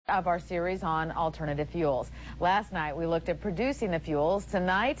of our series on alternative fuels. Last night we looked at producing the fuels.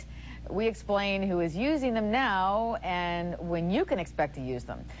 Tonight we explain who is using them now and when you can expect to use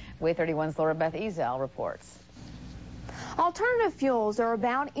them. WAAY 31's Laura Beth Ezel reports. Alternative fuels are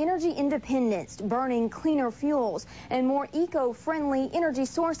about energy independence, burning cleaner fuels and more eco-friendly energy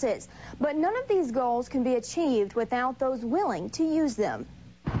sources. But none of these goals can be achieved without those willing to use them.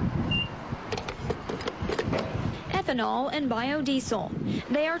 Ethanol and biodiesel.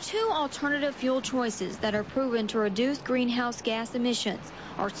 They are two alternative fuel choices that are proven to reduce greenhouse gas emissions,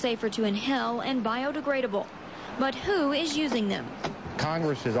 are safer to inhale and biodegradable. But who is using them?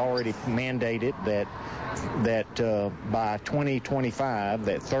 Congress has already mandated that by 2025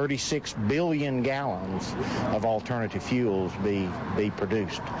 that 36 billion gallons of alternative fuels be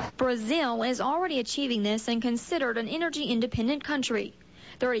produced. Brazil is already achieving this and considered an energy independent country.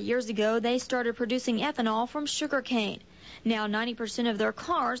 30 years ago, they started producing ethanol from sugarcane. Now 90% of their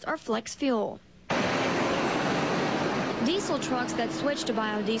cars are flex fuel. Diesel trucks that switch to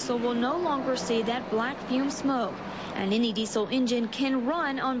biodiesel will no longer see that black fume smoke. And any diesel engine can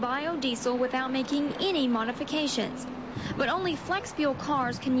run on biodiesel without making any modifications. But only flex fuel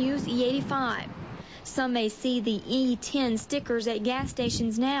cars can use E85. Some may see the E10 stickers at gas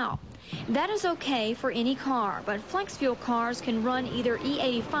stations now. That is okay for any car, but flex fuel cars can run either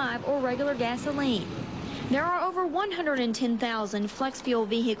E85 or regular gasoline. There are over 110,000 flex fuel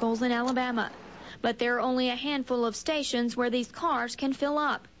vehicles in Alabama, but there are only a handful of stations where these cars can fill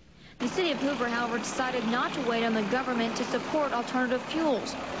up. The city of Hoover, however, decided not to wait on the government to support alternative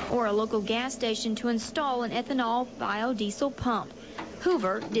fuels or a local gas station to install an ethanol biodiesel pump.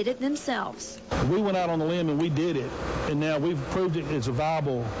 Hoover did it themselves. We went out on the limb and we did it, and now we've proved it is a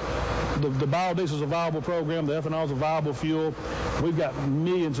viable. The biodiesel is a viable program. The ethanol is a viable fuel. We've got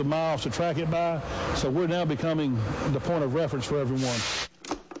millions of miles to track it by, so we're now becoming the point of reference for everyone.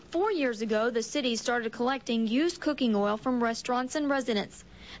 4 years ago, the city started collecting used cooking oil from restaurants and residents.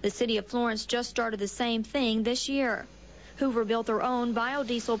 The city of Florence just started the same thing this year. Hoover built their own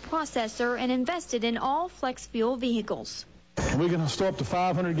biodiesel processor and invested in all flex fuel vehicles. We can store up to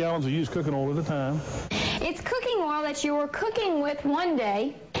 500 gallons of used cooking oil at a time. It's cooking oil that you were cooking with one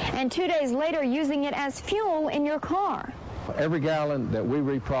day and 2 days later using it as fuel in your car. Every gallon that we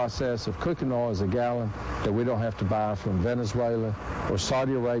reprocess of cooking oil is a gallon that we don't have to buy from Venezuela or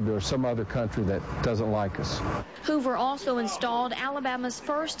Saudi Arabia or some other country that doesn't like us. Hoover also installed Alabama's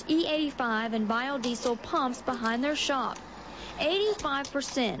first E85 and biodiesel pumps behind their shop.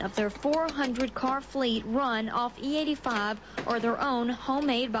 85% of their 400-car fleet run off E85 or their own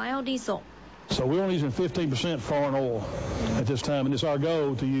homemade biodiesel. So we're only using 15% foreign oil at this time, and it's our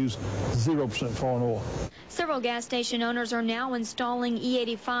goal to use 0% foreign oil. Several gas station owners are now installing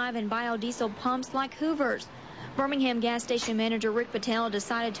E85 and biodiesel pumps like Hoover's. Birmingham gas station manager Rick Patel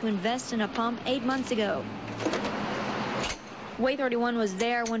decided to invest in a pump 8 months ago. WAAY 31 was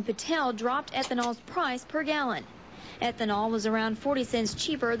there when Patel dropped ethanol's price per gallon. Ethanol was around 40 cents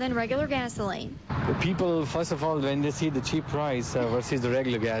cheaper than regular gasoline. The people, first of all, when they see the cheap price versus the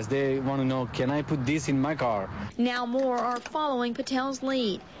regular gas, they want to know, can I put this in my car? Now more are following Patel's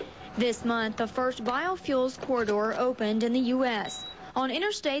lead. This month, the first biofuels corridor opened in the U.S. On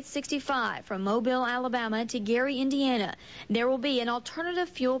Interstate 65 from Mobile, Alabama to Gary, Indiana, there will be an alternative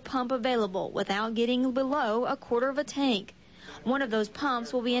fuel pump available without getting below a quarter of a tank. One of those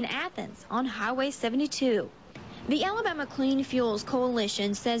pumps will be in Athens on Highway 72. The Alabama Clean Fuels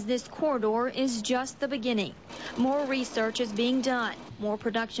Coalition says this corridor is just the beginning. More research is being done, more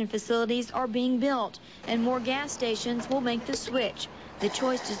production facilities are being built, and more gas stations will make the switch. The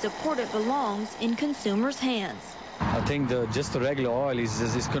choice to support it belongs in consumers' hands. I think just the regular oil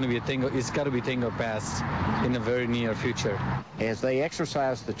is going to be a thing. It's got to be a thing of past in the very near future. As they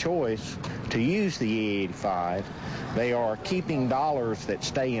exercise the choice to use the E85, they are keeping dollars that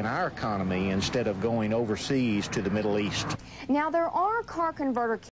stay in our economy instead of going overseas to the Middle East. Now, there are car converter